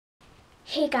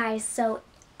Hey guys, so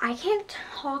I can't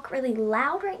talk really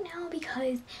loud right now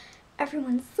because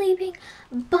everyone's sleeping,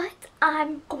 but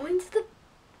right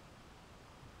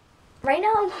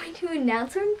now I'm going to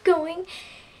announce where I'm going.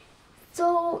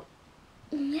 So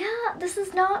yeah, this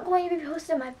is not going to be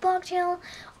posted on my vlog channel.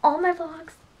 All my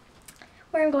vlogs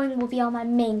where I'm going will be on my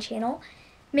main channel.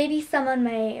 Maybe some on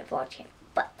my vlog channel,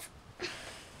 but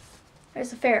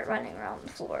there's a ferret running around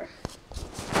the floor.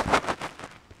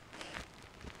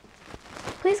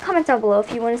 Please comment down below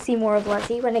if you want to see more of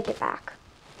Leslie when I get back.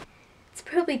 It's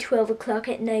probably 12 o'clock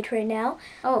at night right now.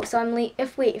 Oh, so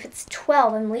if it's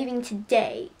 12, I'm leaving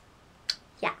today.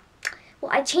 Yeah.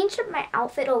 Well, I changed up my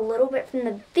outfit a little bit from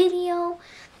the video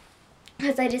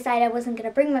because I decided I wasn't going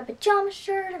to bring my pajama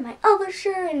shirt and my other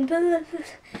shirt and blah, blah, blah.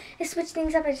 I switched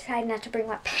things up. I decided not to bring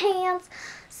my pants.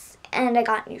 And I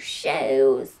got new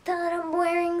shoes that I'm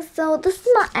wearing. So this is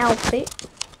my outfit.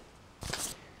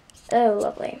 Oh,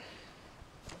 lovely.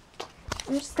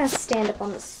 I'm just going to stand up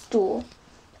on the stool.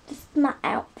 This is my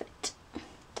outfit.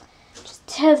 Just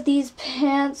have these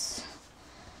pants,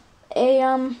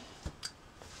 a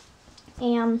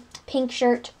pink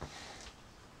shirt,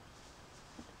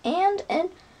 and a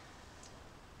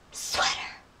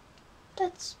sweater.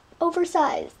 That's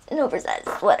oversized. An oversized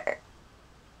sweater.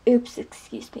 Oops,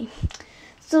 excuse me.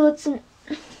 So it's a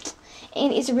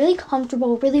really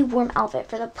comfortable, really warm outfit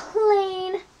for the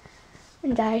plane.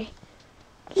 And I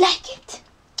like it.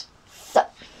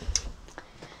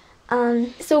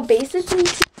 So basically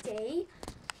today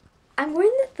I'm going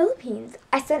to the Philippines.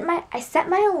 I set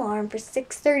my alarm for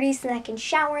 6:30 so that I can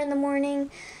shower in the morning.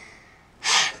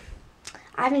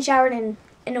 I haven't showered in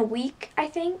a week, I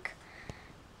think.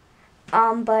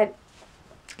 But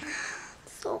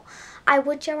so I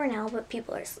would shower now, but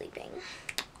people are sleeping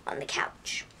on the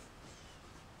couch.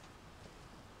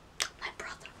 My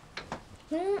brother.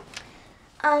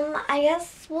 I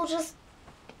guess we'll just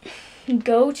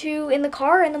go in the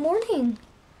car in the morning.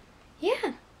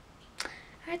 Yeah.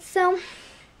 Alright, so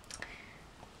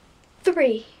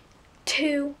 3,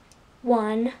 2,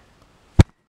 1.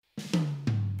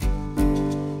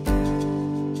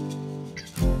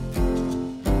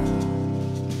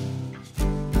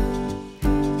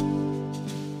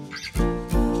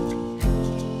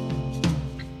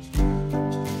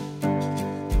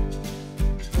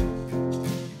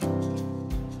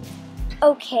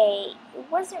 Okay, it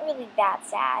wasn't really that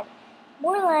sad.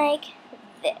 More like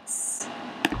this.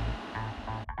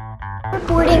 We're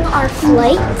boarding our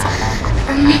flight.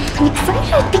 I'm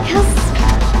excited because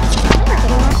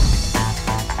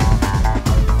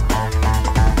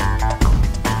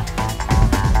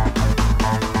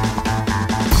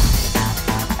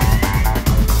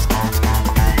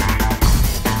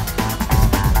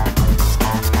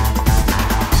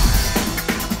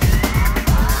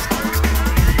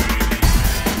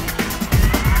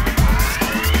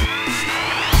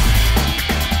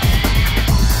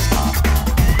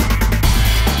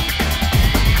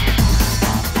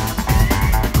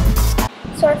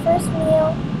So our first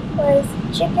meal was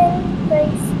chicken,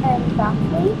 rice, and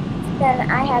broccoli. Then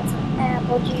I had some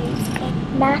apple juice,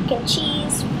 and mac and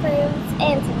cheese, fruits,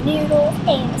 and some noodles,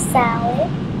 and a salad.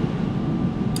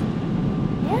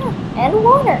 Yeah, and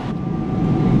water.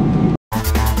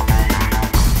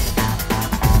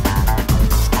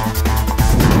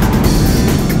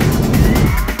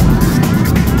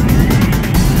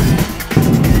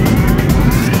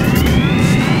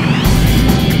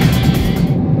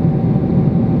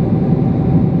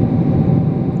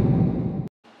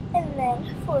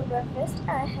 For breakfast,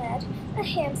 I had a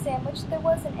ham sandwich. There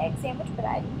was an egg sandwich, but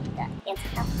I didn't eat that. And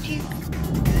some apple juice.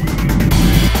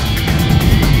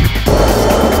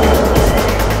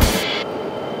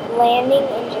 Landing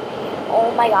in Japan.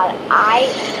 Oh my god, I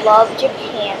love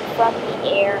Japan from the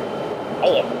air.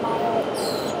 I admire it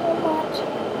so much.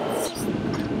 It's just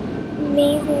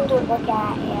amazing to look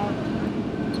at, and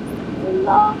just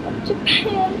love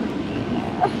Japan.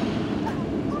 Yeah.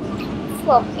 It's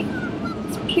lovely.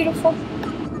 It's beautiful.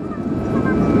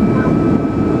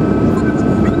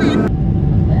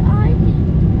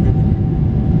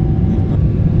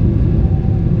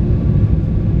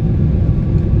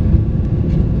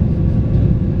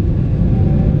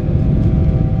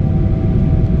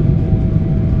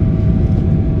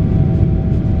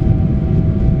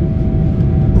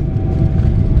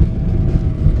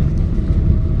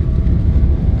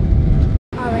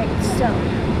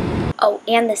 Oh,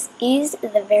 and this is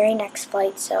the very next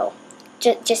flight, so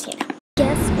just you know.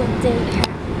 Guess what they have?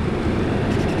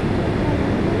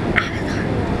 Avatar.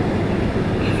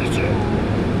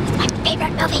 It's my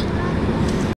favorite movie.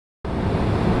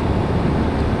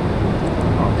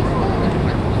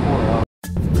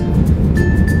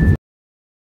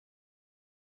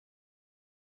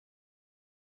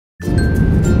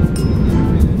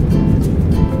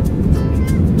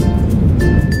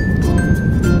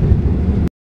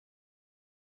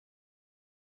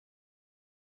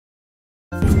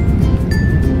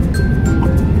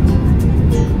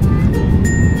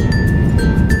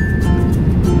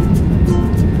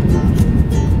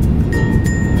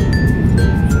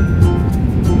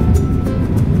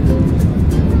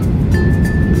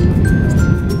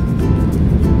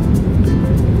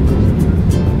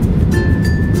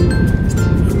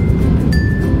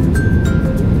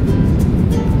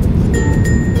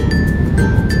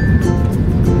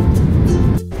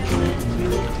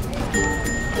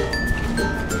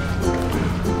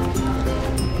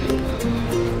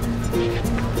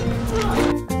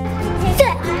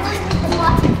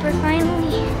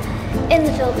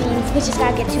 We just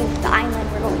gotta get to the island.